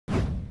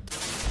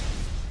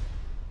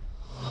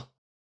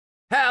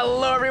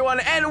Hello everyone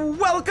and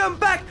welcome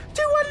back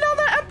to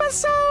another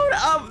episode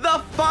of the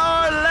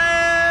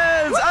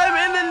Farlands!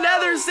 I'm in the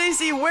Nether,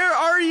 Stacy. Where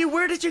are you?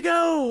 Where did you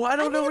go? I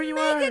don't know where you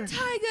are. Mega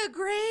Taiga,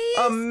 Grace.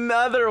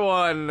 Another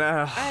one.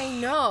 I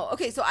know.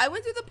 Okay, so I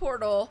went through the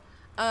portal.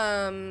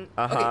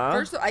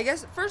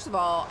 Okay, first of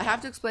all, I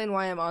have to explain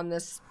why I'm on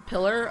this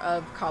pillar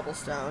of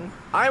cobblestone.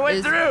 I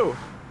went through.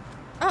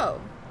 Oh.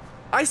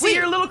 I see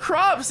your little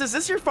crops. Is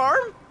this your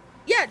farm?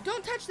 Yeah,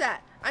 don't touch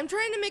that. I'm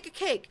trying to make a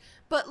cake.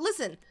 But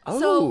listen,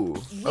 so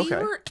we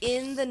were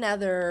in the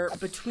Nether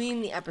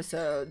between the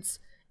episodes,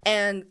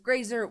 and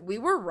Grazer, we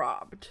were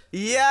robbed.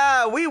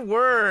 Yeah, we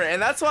were,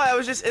 and that's why I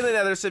was just in the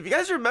Nether. So if you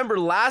guys remember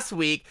last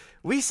week,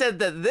 we said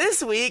that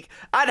this week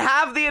I'd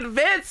have the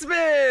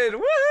advancement.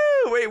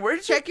 Woohoo! Wait, where'd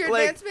you check your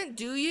advancement?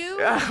 Do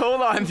you?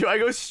 Hold on. Do I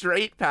go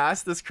straight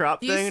past this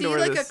crop thing? Do you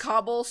see like a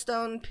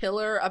cobblestone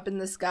pillar up in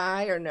the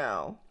sky, or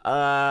no?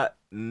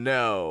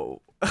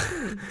 No.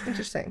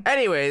 Interesting.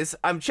 Anyways,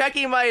 I'm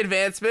checking my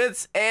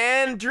advancements,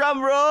 and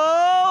drum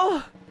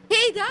roll.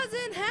 He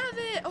doesn't have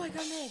it. Oh, I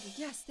got mad.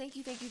 Yes, thank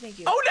you.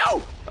 Oh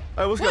no!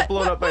 I almost got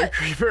blown up by a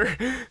creeper.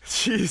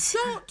 Jeez.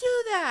 Don't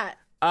do that.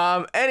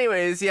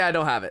 Anyways, yeah, I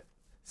don't have it.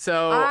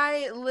 So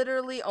I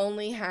literally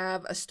only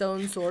have a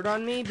stone sword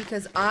on me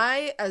because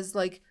I, as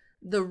like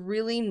the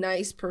really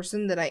nice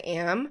person that I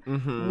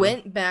am,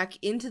 went back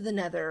into the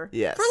Nether for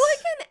like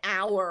an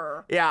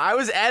hour. Yeah, I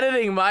was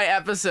editing my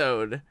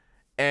episode.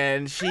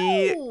 And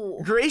she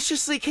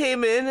graciously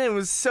came in and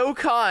was so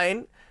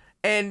kind.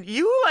 And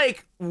you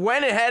like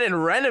went ahead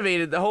and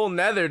renovated the whole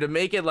Nether to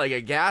make it like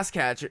a gas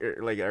catcher,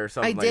 or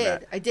something like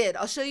that. I did.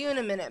 I'll show you in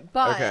a minute.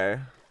 But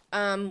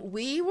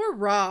we were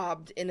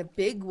robbed in a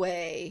big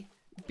way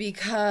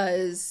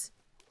because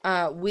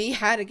we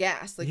had a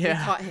gas. Like we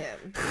caught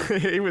him.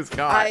 He was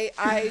caught.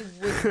 I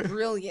was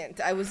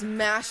brilliant. I was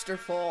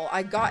masterful.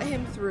 I got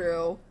him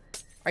through.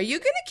 Are you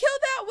gonna kill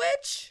that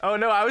witch? Oh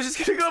no, I was just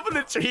gonna go up in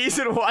the trees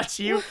and watch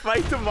you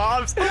fight the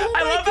mobs. Oh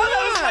I love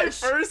that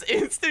was my first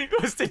instinct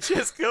was to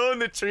just go in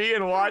the tree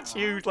and watch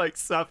you like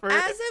suffer. As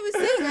I was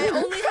saying, I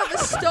only have a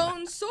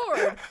stone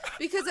sword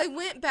because I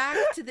went back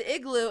to the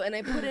igloo and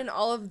I put in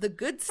all of the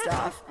good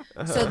stuff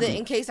so that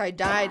in case I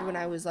died when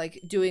I was like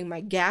doing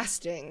my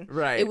gasting,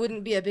 it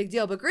wouldn't be a big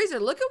deal. But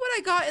Grazer, look at what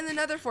I got in the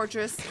Nether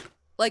Fortress,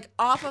 like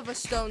off of a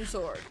stone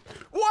sword.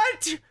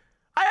 What?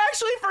 I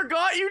actually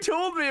forgot you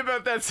told me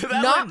about that, so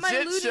that Not legit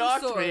my looting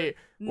shocked sword. me.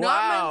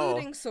 Not my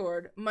looting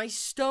sword. My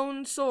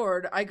stone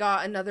sword. I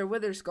got another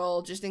wither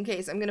skull just in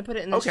case. I'm going to put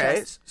it in the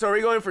chest. So are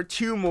we going for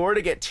 2 more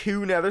to get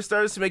 2 nether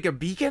stars to make a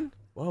beacon?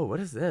 Whoa,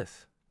 what is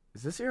this?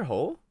 Is this your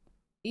hole?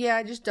 Yeah,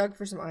 I just dug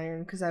for some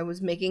iron because I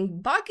was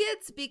making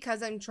buckets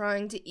because I'm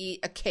trying to eat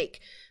a cake.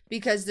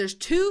 Because there's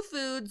 2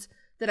 foods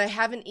that I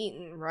haven't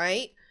eaten,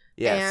 right?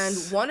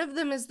 Yes. And one of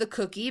them is the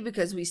cookie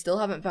because we still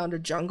haven't found a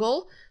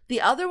jungle.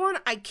 The other one,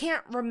 I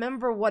can't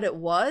remember what it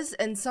was.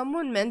 And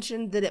someone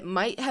mentioned that it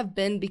might have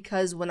been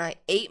because when I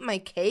ate my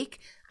cake,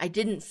 I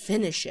didn't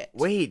finish it.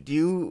 Wait,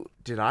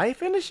 did I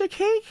finish a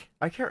cake?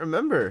 I can't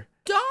remember.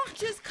 Don't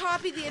just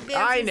copy the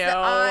advancements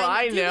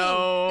I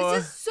know.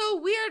 This is so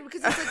weird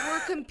because it's like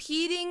we're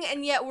competing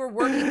and yet we're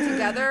working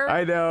together.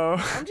 I know.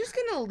 I'm just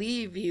gonna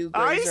leave you,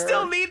 Grazer. I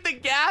still need the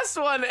gas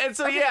one, and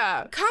so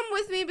come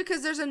with me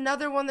because there's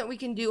another one that we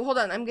can do. Hold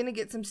on, I'm gonna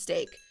get some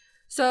steak.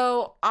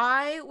 So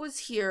I was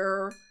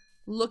here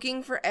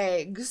looking for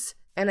eggs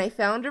and I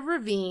found a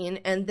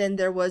ravine and then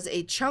there was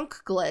a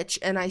chunk glitch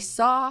and I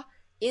saw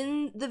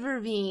in the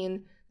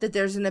ravine that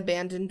there's an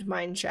abandoned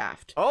mine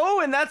shaft.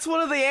 Oh, and that's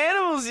one of the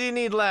animals you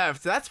need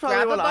left. That's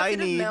probably what I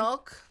need. Grab a bucket of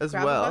milk.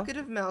 Grab a bucket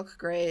of milk,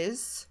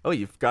 Grace. Oh,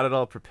 you've got it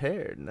all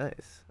prepared.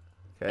 Nice.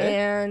 Okay.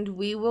 And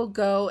we will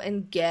go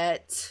and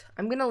get...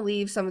 I'm going to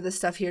leave some of this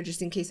stuff here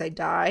just in case I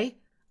die.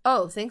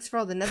 Oh, thanks for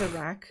all the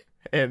netherrack.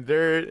 And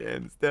dirt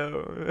and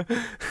stone.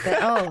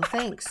 Oh,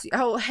 thanks.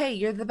 Oh, hey,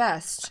 you're the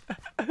best.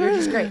 You're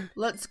just great.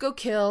 Let's go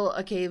kill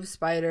a cave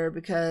spider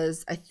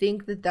because I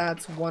think that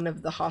that's one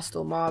of the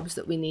hostile mobs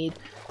that we need.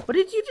 What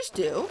did you just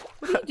do?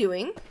 What are you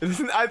doing?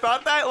 I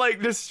thought that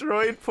like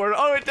destroyed portal.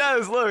 Oh, it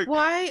does. Look.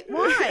 Why?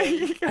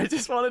 I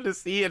just wanted to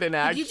see it in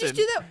action. Did you just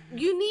do that?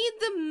 You need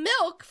the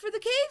milk for the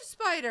cave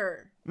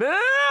spider.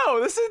 No,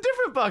 this is a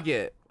different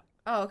bucket.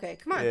 Oh, okay.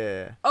 Come on.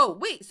 Yeah. Oh,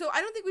 wait. So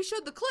I don't think we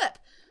showed the clip.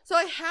 So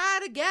I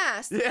had a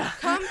ghast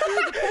come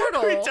through the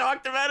portal. We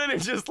talked about it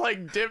and just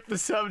like dipped the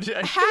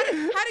subject.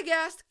 Had a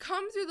ghast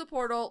come through the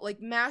portal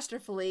like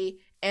masterfully,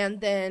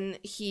 and then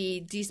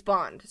he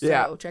despawned.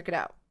 So check it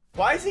out.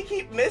 Why does he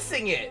keep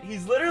missing it?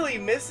 He's literally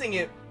missing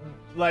it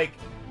like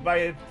by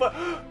a foot.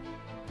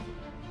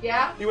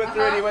 Yeah? He went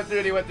through it, he went through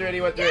it, he went through it,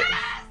 he went through it.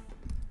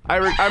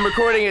 I'm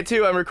recording it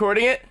too, I'm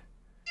recording it.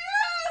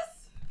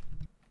 Yes!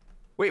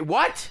 Wait,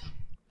 what?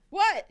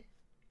 What?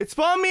 It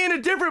spawned me in a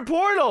different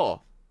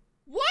portal.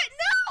 What?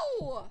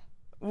 No!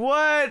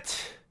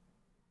 What?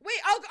 Wait,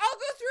 I'll go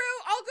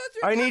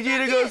through. I need you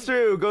to go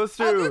through. Go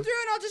through. I'll go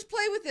through and I'll just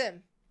play with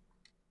him.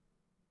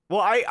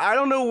 Well, I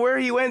don't know where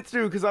he went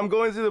through because I'm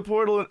going through the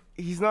portal and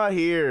he's not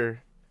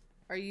here.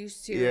 Are you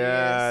serious?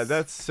 Yeah,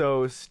 that's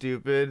so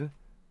stupid.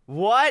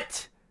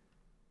 What?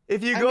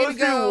 If you go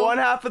through one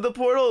half of the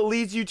portal, it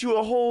leads you to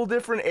a whole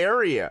different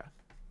area.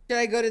 Should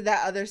I go to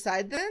that other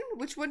side then?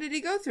 Which one did he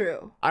go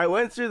through? I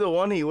went through the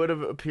one he would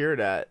have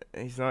appeared at.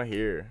 He's not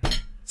here.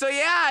 So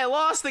yeah, I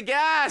lost the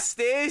gas,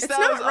 Stace.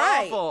 That was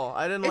awful.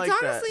 I didn't like that.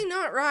 It's honestly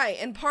not right.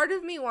 And part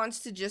of me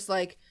wants to just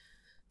like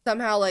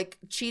somehow like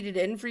cheat it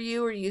in for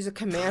you or use a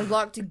command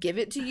block to give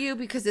it to you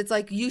because it's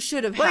like you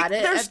should have had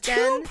it. There's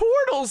two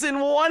portals in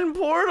one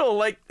portal.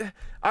 Like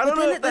I don't know.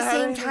 But then at the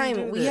same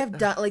time, we have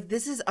done like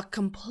this is a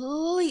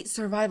complete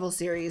survival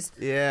series.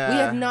 Yeah. We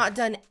have not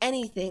done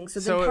anything, so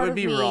then it would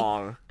be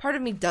wrong. Part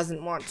of me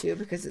doesn't want to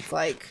because it's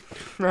like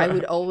I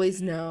would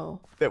always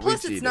know.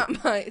 Plus, it's not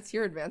it's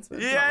your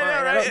advancement. It's not mine.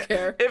 Right? I don't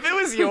care. If it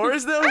was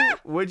yours though,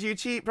 would you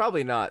cheat?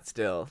 Probably not.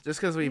 Still,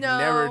 just because we've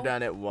never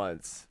done it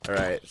once. All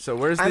right. So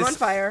where's this? I'm on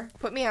fire.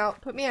 Put me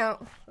out. Put me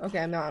out. Okay,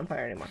 I'm not on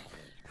fire anymore.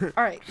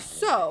 All right.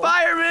 So.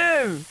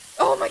 Fireman!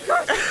 Oh my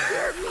gosh! You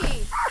scared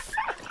me.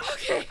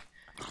 Okay.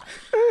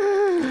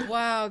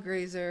 Wow,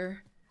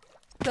 Grazer.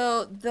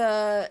 So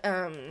the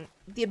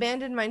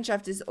abandoned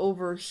mineshaft is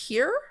over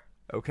here.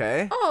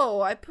 Okay.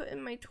 Oh, I put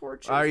in my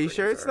torches. Are you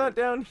sure it's not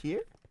down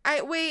here?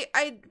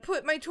 I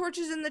put my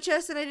torches in the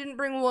chest and I didn't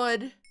bring wood.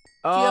 Do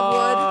you have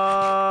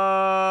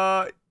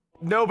wood?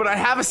 No, but I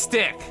have a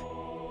stick.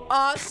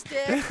 A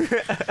stick.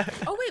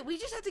 Oh wait, we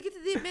just have to get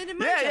to the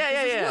abandoned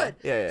mineshaft.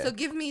 Yeah. So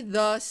give me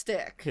the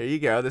stick. Here you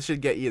go. This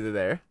should get you to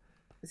there.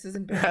 This is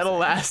embarrassing. That'll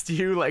last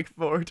you like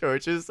 4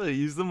 torches, so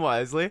use them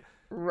wisely.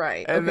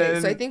 Right. And okay,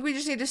 so I think we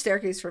just need a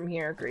staircase from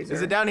here, Grazer.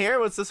 Is it down here?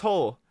 What's this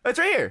hole? Oh, it's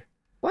right here.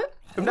 What?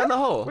 Come down the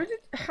hole.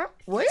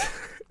 What?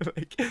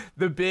 Like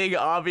the big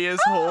obvious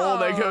hole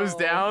that goes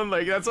down.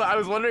 Like that's what I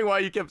was wondering why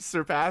you kept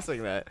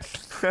surpassing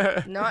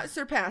that. Not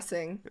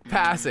surpassing.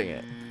 Passing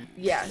it.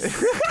 Yes.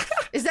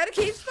 Is that a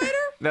cave spider?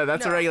 No,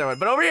 that's a regular one.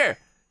 But over here,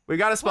 we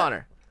got a spawner.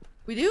 What?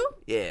 We do?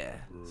 Yeah.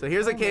 So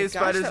here's a cave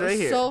spider's right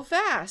here. So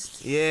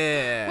fast.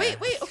 Yeah. Wait.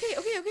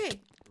 Okay.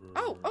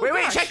 Oh.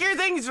 Wait. Check your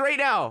things right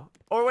now.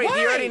 Or wait, do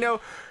you already know?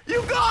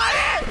 You got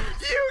it!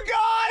 You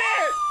got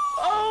it!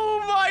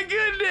 Oh my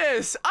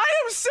goodness! I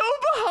am so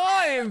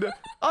behind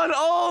on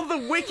all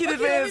the wicked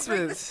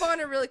advancements. Let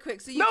me break the spawner really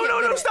quick so you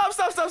No, stop.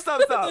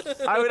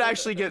 I would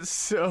actually get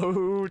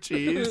so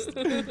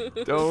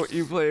cheesed. Don't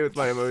you play with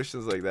my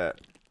emotions like that.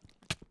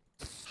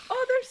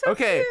 Oh, they're so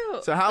cute. Okay,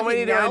 so how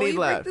many do I need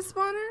left? Break the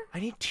spawner?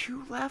 I need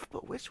 2 left,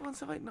 but which ones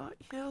have I not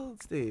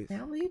killed, Stace?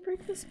 Now will you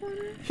break the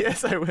spawner?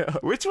 Yes, I will.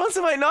 Which ones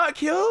have I not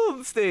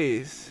killed,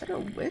 Stace? I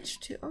don't wish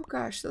to. Oh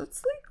gosh,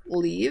 let's like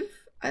leave.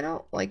 I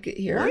don't like it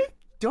here. What?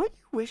 Don't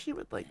you wish it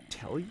would like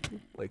tell you?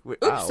 Like,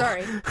 oops, ow.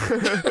 Sorry.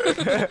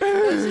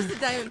 It was just a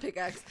diamond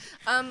pickaxe.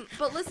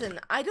 But listen,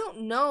 I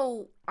don't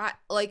know.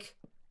 Like,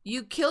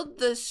 you killed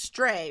the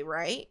stray,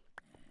 right?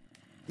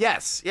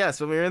 Yes.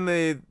 When we were in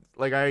the.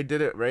 Like, I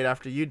did it right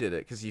after you did it,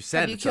 because you said.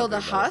 Have you killed a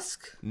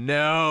husk?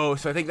 No,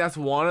 so I think that's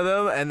one of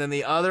them, and then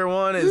the other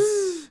one is.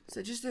 Is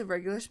it just a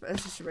regular spider?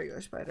 It's just a regular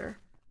spider.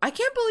 I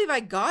can't believe I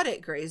got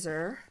it,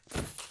 Grazer.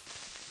 Are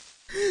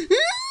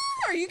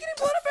you getting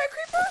blown up by a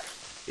creeper?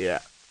 Yeah.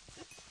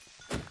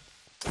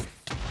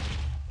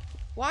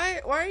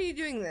 Why are you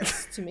doing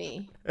this to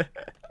me?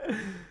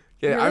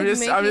 Yeah, I'm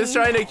just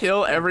trying to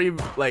kill every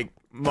like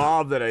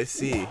mob that I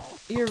see.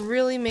 You're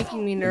really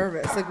making me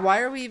nervous. Like,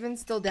 why are we even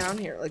still down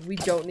here? Like, we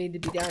don't need to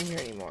be down here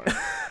anymore.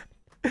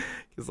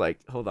 Cause like,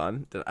 hold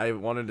on, I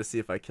wanted to see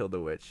if I killed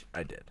the witch.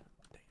 I did.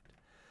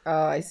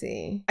 Oh, I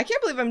see. I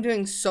can't believe I'm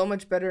doing so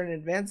much better in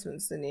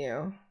advancements than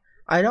you.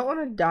 I don't want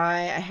to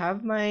die.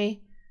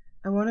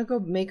 I want to go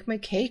make my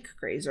cake,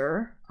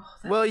 Grazer. Oh,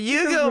 well,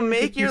 you go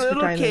make your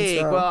little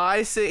cake while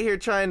I sit here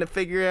trying to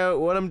figure out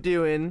what I'm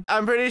doing.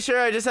 I'm pretty sure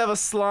I just have a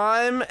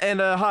slime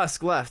and a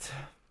husk left.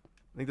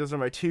 I think those are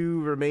my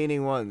 2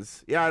 remaining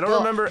ones. Yeah, I don't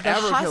remember ever killing a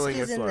slime. The husk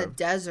is in the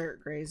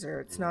desert, Grazer.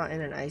 It's not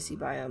in an icy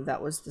biome.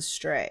 That was the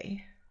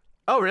stray.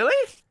 Oh, really?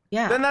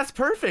 Yeah. Then that's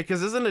perfect,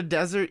 because isn't a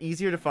desert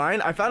easier to find?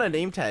 I found a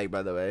name tag,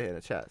 by the way, in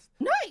a chest.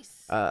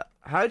 Nice!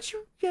 How'd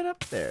you get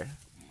up there?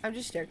 I'm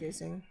just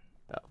staircasing.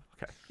 Oh,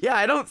 okay. Yeah,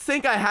 I don't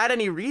think I had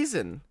any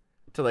reason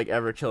to, like,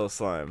 ever kill a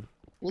slime.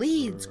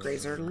 Leads,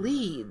 Grazer,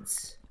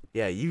 leads.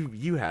 Yeah,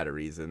 you had a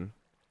reason.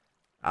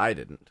 I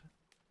didn't.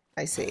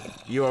 I see.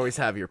 You always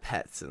have your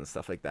pets and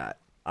stuff like that.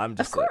 I'm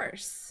just of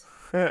course.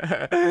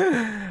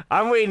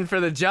 I'm waiting for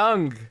the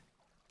jung.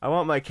 I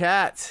want my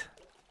cat.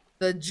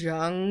 The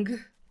jung?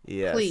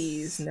 Yes.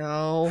 Please,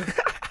 no.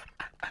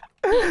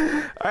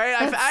 Alright,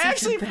 I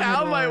actually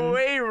found my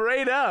way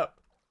right up.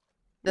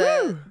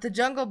 The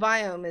jungle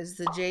biome is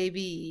the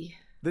JB.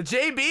 The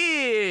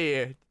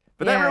JB!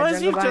 But that reminds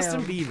me of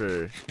Justin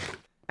Bieber.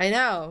 I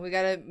know. We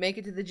gotta make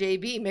it to the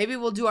JB. Maybe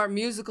we'll do our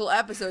musical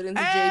episode in the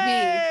JB.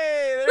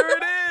 Hey, there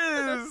it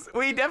is!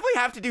 We definitely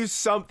have to do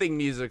something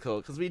musical,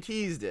 because we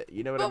teased it.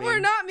 You know what I mean? But we're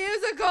not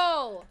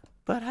musical!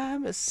 But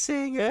I'm a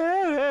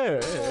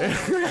singer.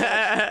 There's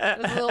a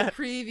little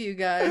preview,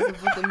 guys,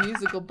 of what the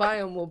musical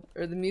biome will,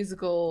 or the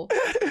musical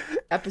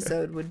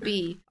episode would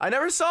be. I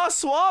never saw a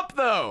swamp,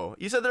 though.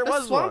 You said there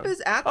was one. The swamp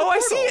is at the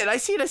portal. portal. I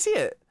see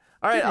it.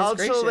 All right, I'll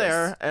gracious. chill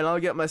there, and I'll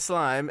get my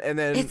slime, and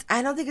then...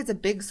 I don't think it's a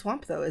big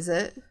swamp, though, is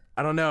it?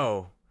 I don't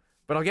know.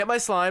 But I'll get my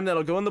slime, then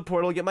I'll go in the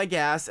portal, get my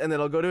gas, and then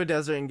I'll go to a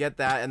desert and get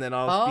that, and then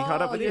I'll be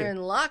caught up with you. Oh, you're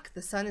in luck.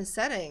 The sun is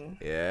setting.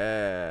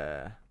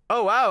 Yeah.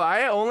 Oh, wow.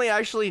 I only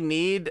actually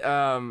need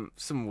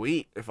some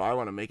wheat if I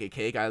want to make a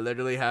cake. I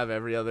literally have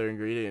every other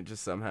ingredient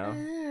just somehow.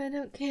 I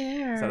don't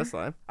care. Is that a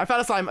slime? I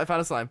found a slime. I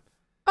found a slime.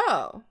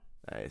 Oh.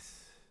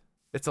 Nice.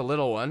 It's a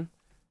little one,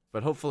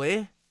 but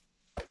hopefully...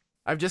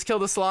 I've just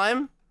killed a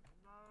slime.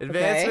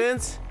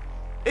 Advancements.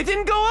 Okay. It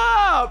didn't go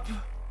up!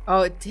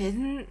 Oh, it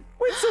didn't?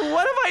 Wait, so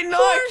what have I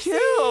not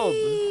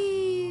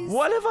killed?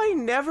 What have I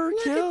never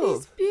killed? Look at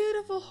these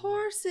beautiful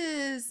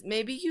horses.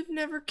 Maybe you've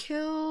never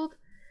killed...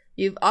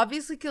 You've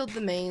obviously killed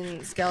the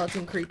main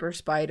skeleton, creeper,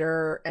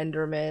 spider,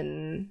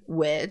 enderman,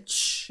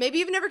 witch. Maybe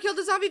you've never killed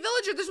a zombie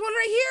villager. There's one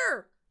right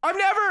here. I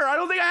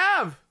don't think I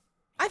have.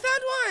 I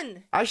found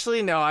one.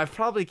 Actually, no, I've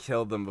probably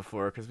killed them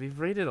before because we've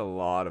raided a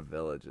lot of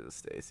villages,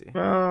 Stacy.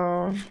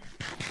 Oh,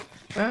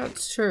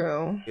 that's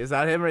true. Is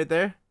that him right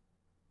there?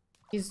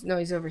 He's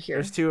over here.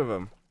 There's two of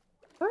them.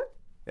 What?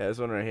 Yeah, there's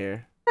one right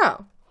here.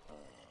 Oh.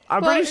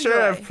 I'm pretty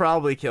sure I've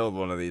probably killed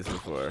one of these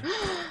before.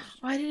 Oh,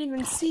 I didn't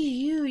even see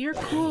you. You're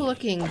cool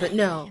looking, but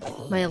no.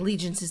 My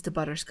allegiance is to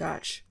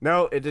butterscotch.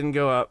 No, it didn't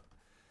go up.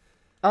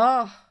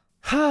 Oh.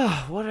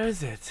 What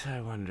is it,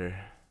 I wonder?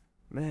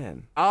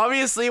 Man.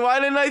 Obviously, why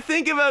didn't I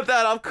think about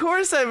that? Of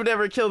course I've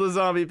never killed a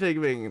zombie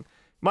pigman.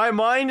 My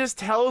mind just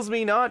tells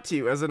me not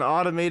to as an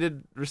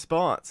automated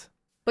response.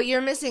 But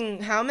you're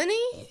missing how many?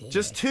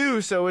 Just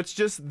two, so it's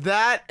just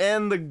that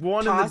and the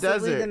one in the desert.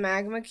 Possibly the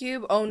magma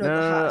cube? Oh, no, the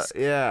husk.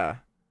 Yeah.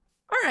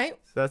 All right.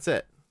 So that's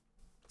it.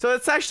 So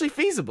it's actually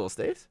feasible,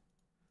 Stace.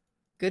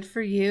 Good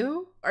for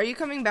you. Are you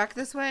coming back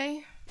this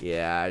way?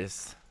 Yeah, I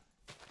just...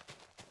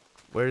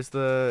 Where's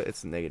the...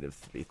 It's negative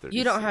 330.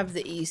 You don't have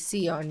the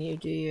EC on you,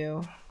 do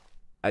you?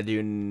 I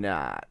do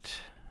not.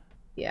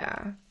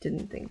 Yeah,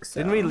 didn't think so.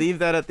 Didn't we leave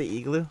that at the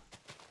igloo?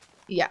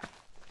 Yeah.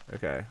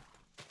 Okay.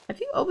 Have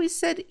you always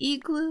said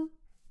igloo?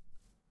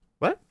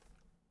 What?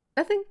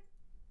 Nothing.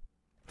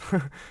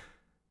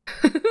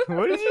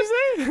 What did you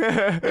say?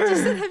 I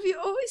just said, have you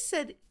always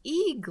said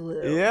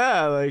igloo?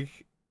 Yeah,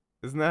 like,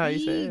 isn't that how you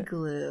say it?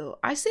 Igloo.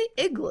 I say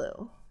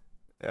igloo.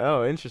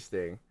 Oh,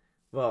 interesting.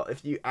 Well,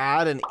 if you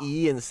add an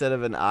E instead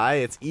of an I,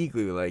 it's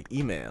igloo, like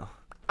email.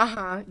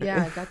 Uh-huh.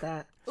 Yeah, I got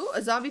that. Ooh,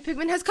 a zombie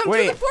pigman has come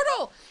through the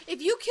portal.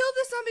 If you kill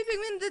the zombie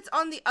pigman that's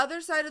on the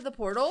other side of the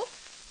portal,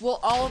 will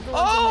all of the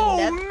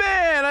ones in the net...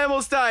 man, I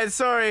almost died.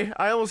 Sorry.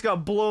 I almost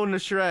got blown to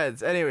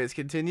shreds. Anyways,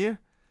 continue.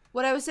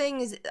 What I was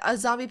saying is a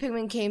zombie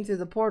pigman came through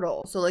the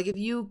portal. So, like, if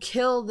you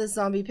kill this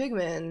zombie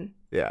pigman...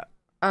 Yeah.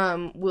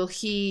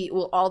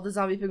 Will all the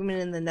zombie pigmen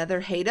in the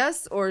nether hate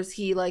us? Or is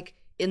he, like,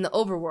 in the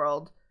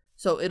overworld?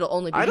 So it'll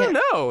only be I don't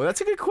know.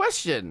 That's a good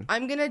question.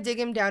 I'm gonna dig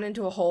him down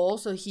into a hole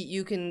so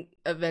you can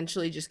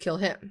eventually just kill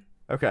him.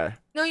 Okay.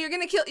 No, you're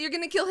gonna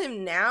kill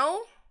him now?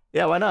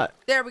 Yeah, why not?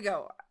 There we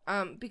go.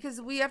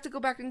 Because we have to go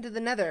back into the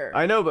nether.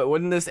 I know, but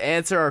wouldn't this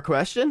answer our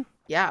question?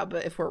 Yeah,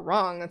 but if we're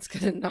wrong, that's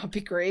gonna not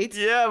be great.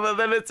 Yeah, but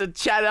then it's a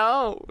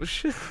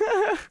challenge.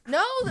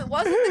 No, that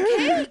wasn't the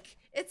cake.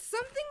 It's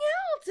something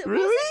else. It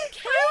really? wasn't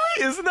cake.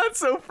 Really? Isn't that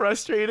so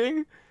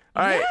frustrating?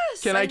 All right,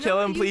 yes, can I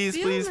kill him, please,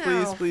 please,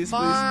 now. please,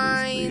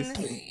 Fine.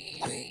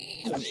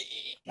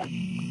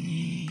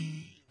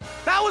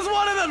 That was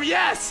one of them.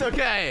 Yes.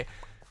 Okay.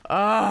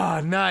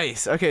 Ah,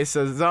 nice. Okay,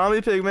 so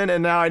zombie pigman,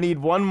 and now I need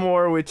one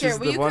more, which is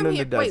the one in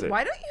the desert. Wait,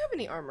 why don't you have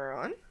any armor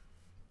on?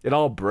 It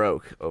all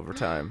broke over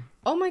time.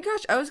 Oh my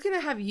gosh, I was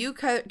gonna have you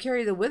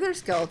carry the wither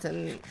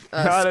skeleton.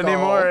 Not skull.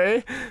 anymore,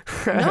 eh?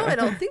 No, I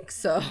don't think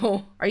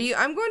so. Are you?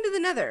 I'm going to the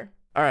nether.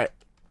 All right.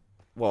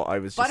 Well, I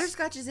was just...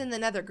 Butterscotch is in the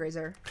nether,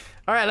 Grazer.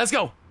 All right, let's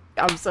go.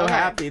 I'm so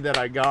happy that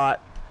I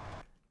got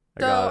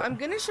it. I'm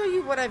going to show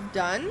you what I've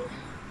done.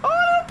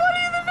 Oh,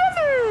 buddy in the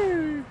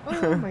nether.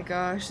 Oh my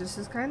gosh, this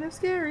is kind of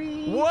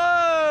scary.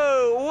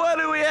 Whoa, what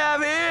do we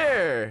have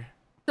here?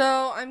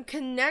 So I'm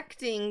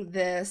connecting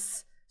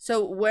this.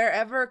 So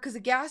wherever, because the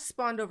gas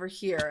spawned over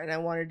here and I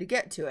wanted to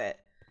get to it.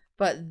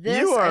 But this,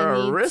 you are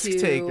a risk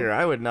taker.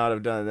 I would not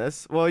have done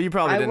this. Well, you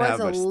probably didn't have much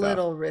stuff. I was a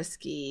little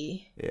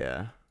risky.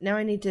 Yeah. Now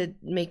I need to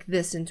make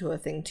this into a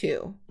thing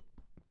too.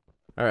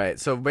 All right.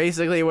 So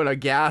basically, when a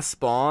gas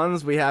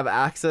spawns, we have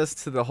access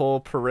to the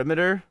whole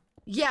perimeter.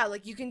 Yeah,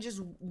 like you can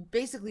just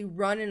basically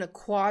run in a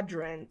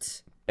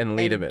quadrant and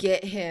lead him.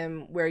 Get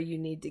him where you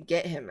need to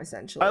get him.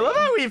 Essentially. I love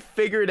how we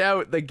figured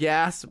out the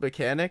gas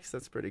mechanics.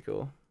 That's pretty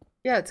cool.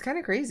 Yeah, it's kind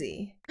of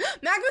crazy.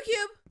 Magma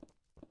cube.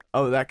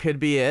 Oh, that could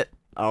be it.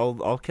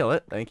 I'll kill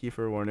it. Thank you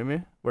for warning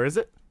me. Where is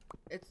it?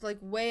 It's like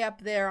way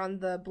up there on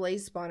the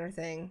blaze spawner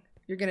thing.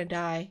 You're gonna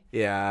die.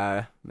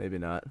 Yeah, maybe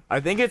not.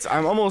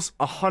 I'm almost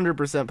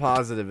 100%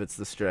 positive it's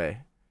the stray.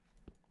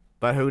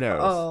 But who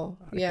knows? Oh,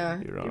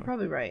 yeah. You're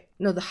probably right.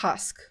 No, the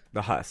husk.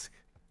 The husk.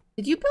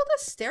 Did you build a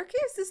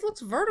staircase? This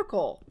looks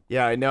vertical.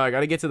 Yeah, I know. I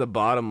gotta get to the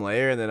bottom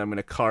layer and then I'm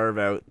gonna carve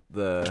out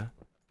the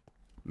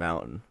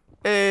mountain.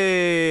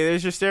 Hey,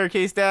 there's your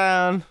staircase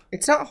down.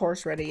 It's not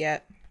horse ready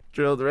yet.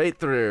 Drilled right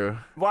through.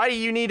 Why do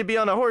you need to be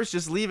on a horse?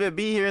 Just leave it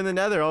be here in the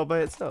nether all by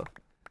itself.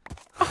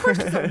 A horse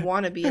doesn't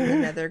want to be in the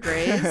nether,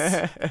 Grace.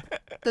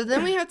 So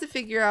then we have to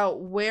figure out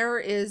where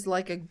is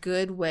like a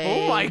good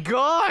way. Oh my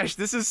gosh,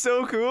 this is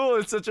so cool.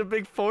 It's such a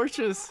big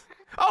fortress.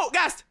 Oh,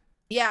 ghast!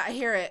 Yeah, I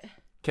hear it.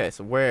 Okay,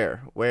 so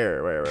where?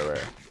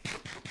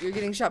 You're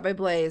getting shot by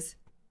Blaze.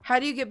 How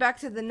do you get back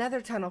to the nether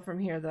tunnel from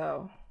here,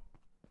 though?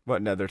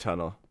 What nether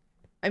tunnel?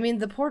 I mean,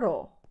 the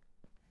portal.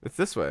 It's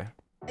this way.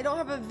 I don't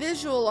have a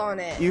visual on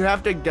it. You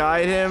have to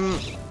guide him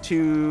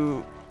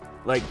to,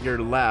 like, your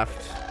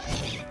left.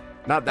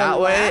 Not that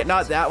way,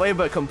 not that way,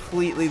 but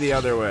completely the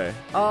other way.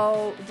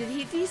 Oh, did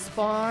he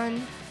despawn?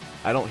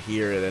 I don't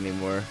hear it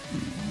anymore.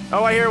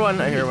 Oh, I hear one.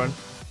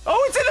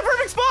 Oh, it's in the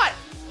perfect spot!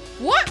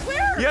 What?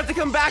 Where? You have to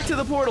come back to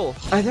the portal.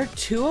 Are there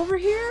 2 over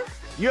here?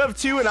 You have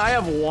 2 and I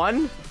have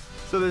 1.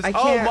 So there's,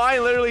 oh,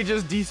 mine literally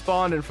just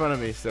despawned in front of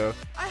me, so.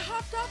 I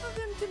hopped off of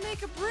him to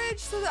make a bridge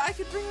so that I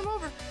could bring him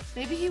over.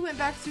 Maybe he went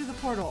back through the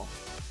portal.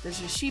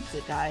 There's a sheep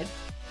that died.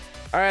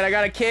 All right, I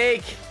got a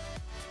cake.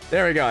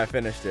 There we go, I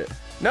finished it.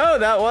 No,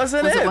 that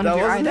wasn't it. That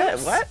wasn't it.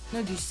 What?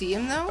 No, do you see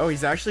him though? Oh,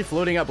 he's actually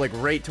floating up like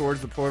right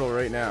towards the portal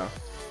right now.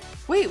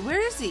 Wait,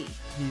 where is he?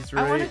 He's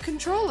right. I want to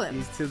control him.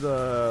 He's to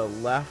the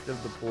left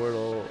of the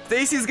portal.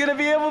 Stacy's gonna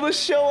be able to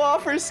show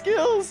off her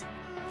skills.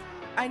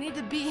 I need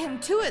to beat him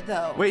to it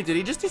though. Wait, did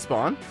he just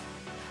despawn?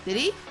 Did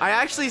he? I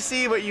actually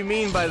see what you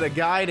mean by the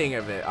guiding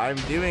of it. I'm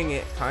doing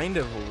it kind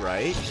of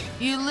right.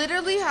 You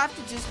literally have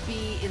to just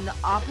be in the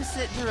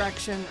opposite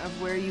direction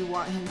of where you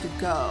want him to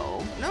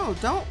go. No,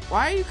 don't.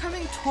 Why are you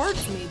coming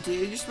towards me,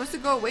 dude? You're supposed to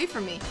go away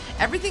from me.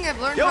 Everything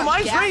I've learned about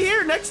mine's right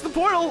here next to the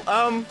portal.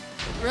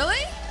 Really?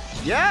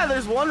 Yeah,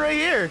 there's one right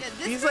here. Yeah,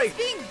 this he's guy's like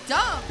being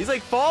dumb. He's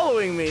like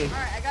following me. All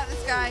right, I got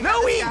this guy.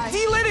 No, he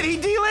delit it. He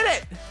delit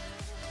it.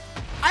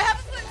 I have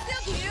a flint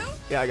steel, do you?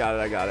 Yeah, I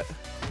got it.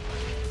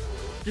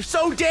 You're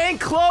so dang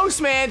close,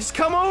 man. Just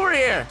come over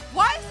here.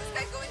 Why is this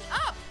guy going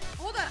up?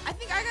 Hold on. I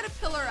think I got a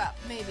pillar up,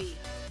 maybe.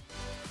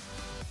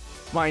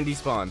 Mine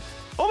despawned.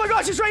 Oh my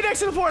gosh, it's right next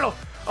to the portal.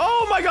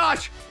 Oh my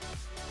gosh.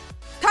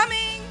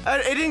 Coming.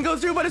 It didn't go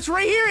through, but it's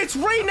right here. It's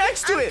right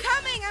next to it.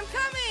 I'm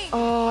coming.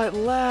 Oh, it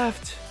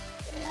left.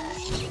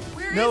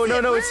 Where No,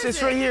 is it?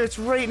 it's right here. It's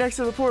right next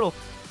to the portal.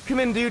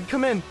 Come in, dude.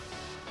 Come in.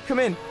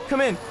 Where is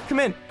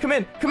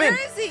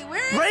he?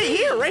 Right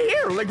here.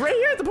 Like right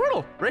here at the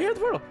portal.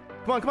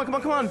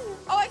 Come on.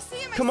 Oh, I see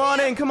him. Come on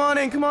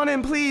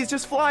in, please.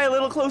 Just fly a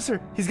little closer.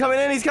 He's coming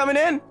in.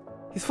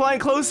 He's flying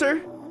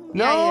closer.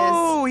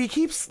 No, he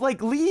keeps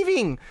like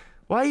leaving.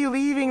 Why are you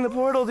leaving the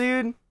portal,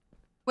 dude?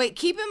 Wait,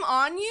 keep him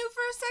on you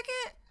for a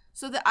second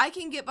so that I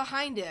can get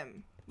behind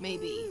him,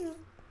 maybe.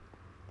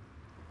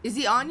 Is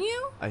he on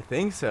you? I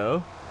think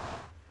so.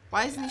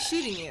 Why isn't he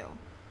shooting you?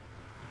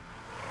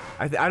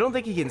 I don't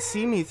think he can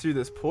see me through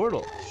this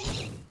portal.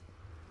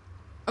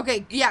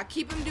 Okay, yeah,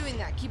 keep him doing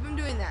that,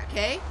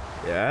 okay?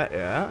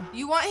 Yeah.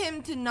 You want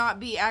him to not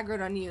be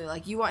aggroed on you.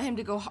 Like, you want him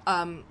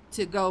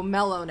to go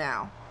mellow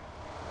now.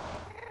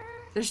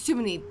 There's too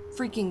many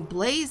freaking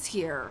Blaze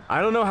here.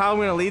 I don't know how I'm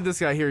gonna lead this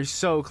guy here. He's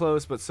so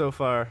close, but so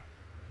far.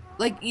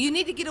 Like, you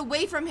need to get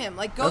away from him.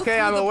 Like, go okay,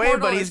 through I'm the away,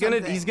 portal but he's or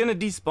gonna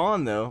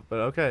despawn though. But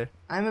okay.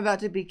 I'm about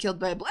to be killed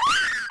by a Blaze.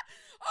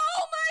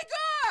 Oh my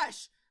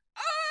gosh!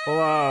 Oh!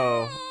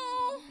 Whoa.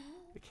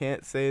 I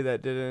can't say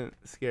that didn't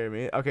scare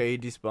me. Okay, he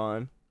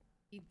despawned.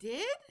 He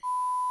did?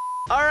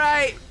 All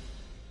right.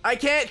 I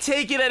can't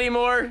take it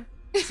anymore.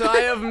 So I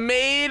have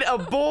made a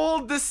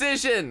bold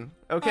decision.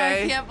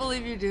 Okay. I can't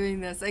believe you're doing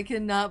this. I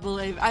cannot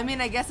believe. I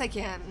mean, I guess I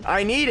can.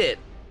 I need it.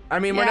 I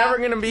mean, we're never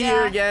gonna be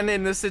here again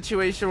in this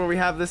situation where we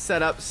have this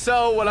set up.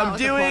 So what I'm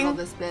doing,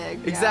 this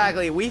big.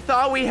 Exactly. We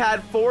thought we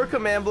had 4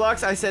 command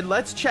blocks. I said,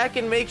 let's check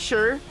and make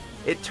sure.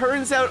 It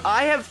turns out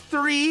I have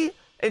 3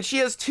 and she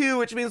has 2,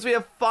 which means we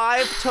have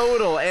 5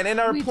 total. And in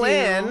our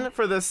plan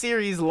for the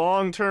series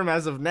long term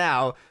as of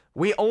now,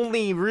 we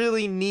only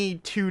really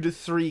need 2 to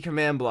 3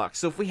 command blocks.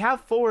 So if we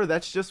have 4,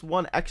 that's just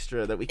 1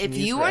 extra that we can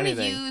use for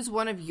anything. If you want to use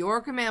one of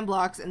your command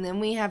blocks and then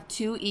we have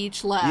 2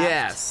 each left.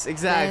 Yes,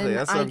 exactly.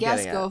 That's what I'm getting at.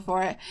 I guess go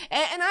for it.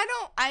 And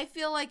I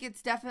feel like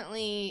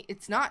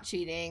it's not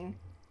cheating,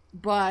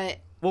 but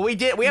well, we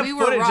have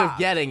footage of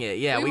getting it.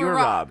 Yeah, we were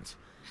robbed.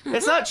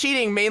 It's not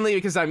cheating mainly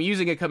because I'm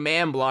using a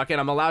command block and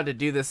I'm allowed to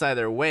do this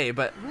either way,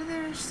 but were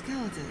there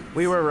skeletons?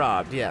 We were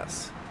robbed,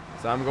 yes.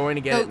 So I'm going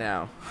to get it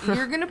now.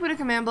 You're going to put a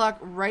command block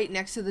right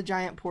next to the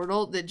giant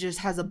portal that just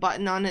has a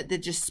button on it that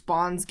just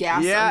spawns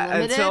gas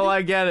unlimited. Until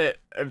I get it.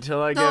 I'm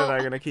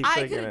going to keep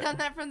taking it. I could have done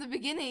that from the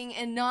beginning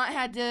and not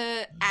had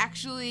to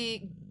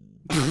actually...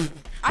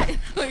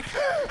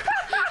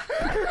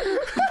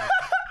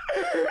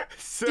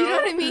 So, do you know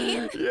what I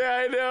mean?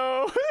 Yeah, I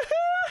know.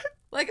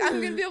 Like,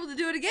 I'm going to be able to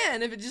do it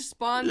again if it just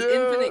spawns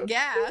infinite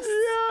gas.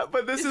 Yeah,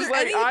 but this is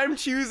like, I'm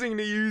choosing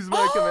to use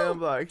my command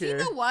block here.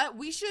 Do you know what?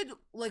 We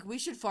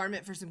should farm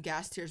it for some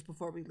gas tiers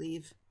before we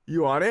leave.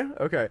 You want it?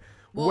 Okay.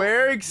 Well,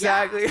 where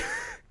exactly? Yeah.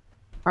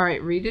 All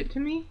right, read it to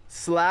me.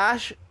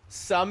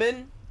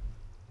 /summon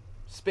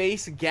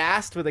space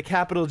ghast with a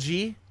capital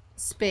G.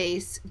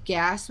 space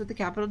gas with a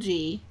capital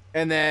G.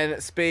 And then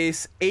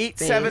space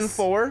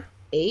 874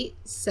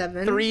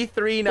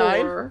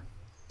 339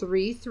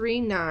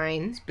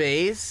 339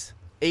 space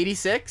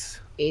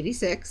 86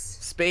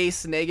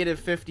 space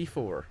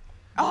 -54.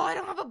 Oh, I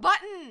don't have a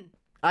button.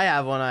 I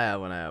have one.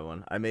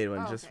 I made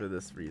one just for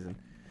this reason.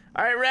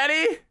 All right,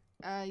 ready?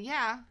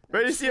 Yeah.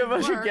 Ready to see a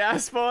bunch of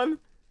gas spawn?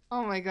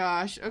 Oh my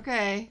gosh.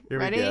 Okay. Here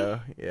ready? we go.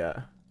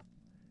 Yeah.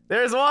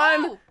 There's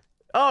one.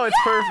 Oh, it's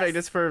perfect.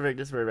 It's perfect.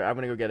 It's perfect. I'm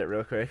gonna go get it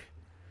real quick.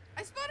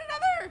 I spotted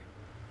another.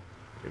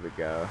 Here we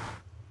go.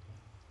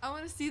 I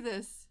want to see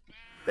this.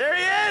 There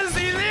he is.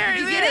 He's here.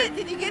 Did you get it?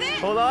 Did you get it?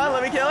 Hold on.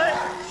 Let me kill it.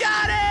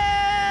 Got it.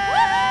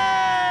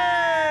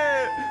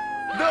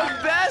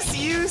 The best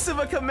use of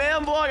a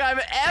command block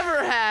I've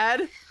ever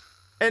had.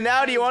 And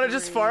now, do you want to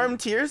just farm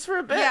tiers for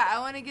a bit? Yeah, I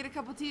want to get a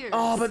couple tiers.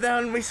 Oh, but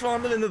then we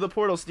spawned them into the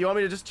portals. Do you want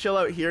me to just chill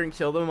out here and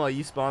kill them while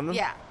you spawn them?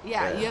 Yeah.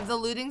 You have the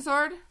looting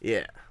sword?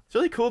 Yeah. It's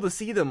really cool to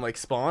see them like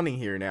spawning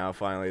here now.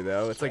 Finally,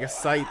 though, it's like a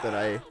sight that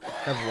I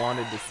have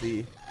wanted to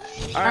see.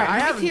 All right, I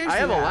have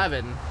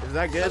 11. Is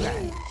that good?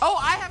 Okay. Oh,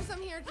 I have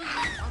some here too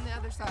on the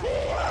other side. I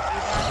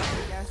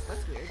guess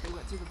that's weird. They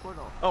went through the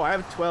portal. Oh, I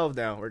have 12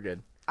 now. We're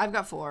good. I've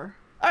got 4.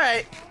 All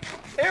right,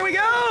 here we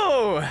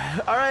go.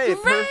 All right,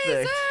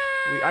 perfect.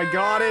 I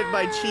got it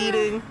by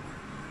cheating.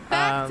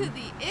 Back to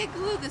the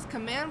igloo. This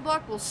command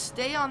block will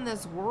stay on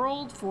this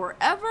world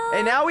forever.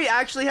 And now we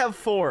actually have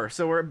 4,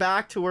 so we're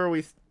back to where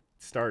we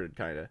started,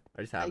 kind of.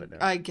 I just have it now.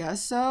 I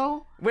guess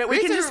so. Wait, we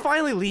can just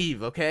finally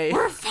leave, okay?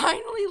 We're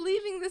finally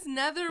leaving this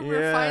nether. Yes.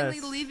 We're finally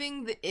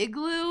leaving the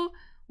igloo.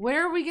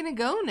 Where are we going to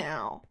go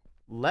now?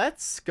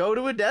 Let's go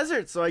to a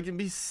desert so I can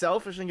be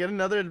selfish and get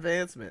another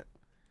advancement.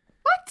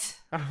 What?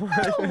 No.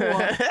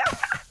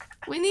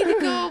 We need to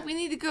go.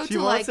 She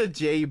wants a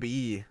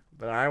JB,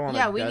 but I want.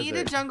 Yeah, we need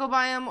a jungle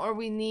biome, or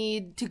we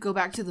need to go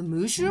back to the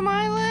Mushroom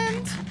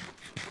Island.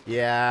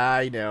 Yeah,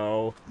 I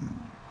know.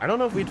 I don't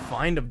know if we'd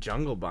find a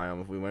jungle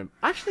biome if we went.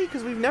 Actually,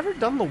 because we've never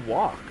done the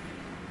walk.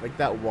 Like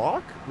that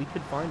walk, we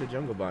could find a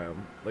jungle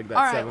biome. Like that.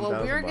 All right.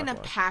 Well, we're gonna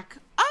pack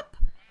up.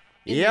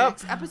 In the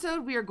next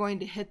episode, we are going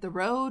to hit the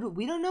road.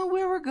 We don't know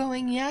where we're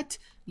going yet.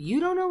 You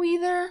don't know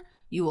either.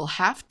 You will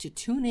have to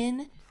tune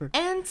in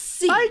and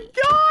see. I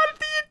got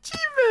the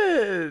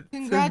achievement!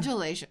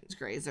 Congratulations,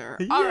 Grazer.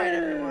 Yay. All right,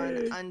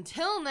 everyone.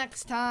 Until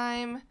next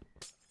time.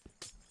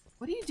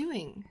 What are you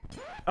doing?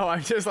 Oh,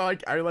 I'm just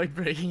like, I like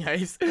breaking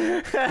ice. All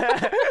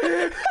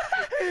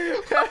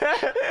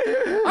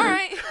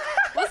right.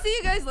 We'll see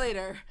you guys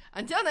later.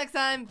 Until next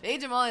time,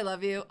 Paige and Molly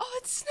love you. Oh,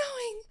 it's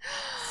snowing.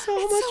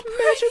 So much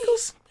magical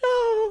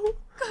snow.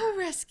 Go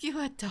rescue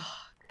a dog.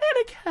 And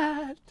a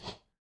cat.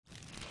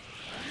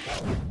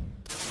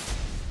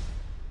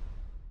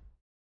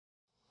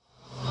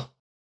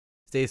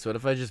 Stace, what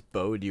if I just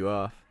bowed you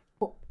off?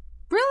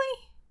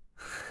 Really?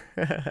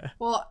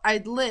 Well,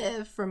 I'd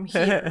live from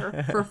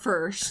here for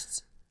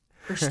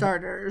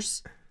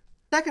starters.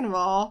 Second of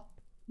all,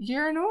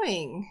 you're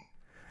annoying.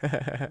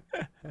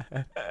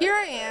 Here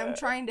I am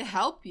trying to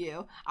help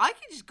you. I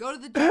could just go to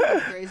the jungle,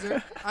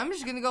 Grazer. I'm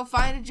just gonna go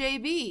find a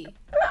JB.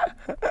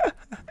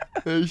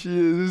 There she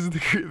is.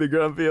 This is the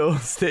grumpy old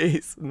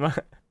Stace.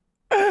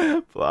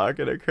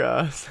 Blocking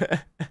across.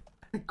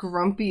 The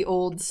grumpy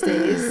old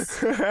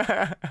Stace.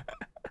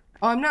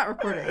 Oh, I'm not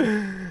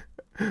recording.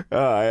 Oh,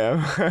 I am.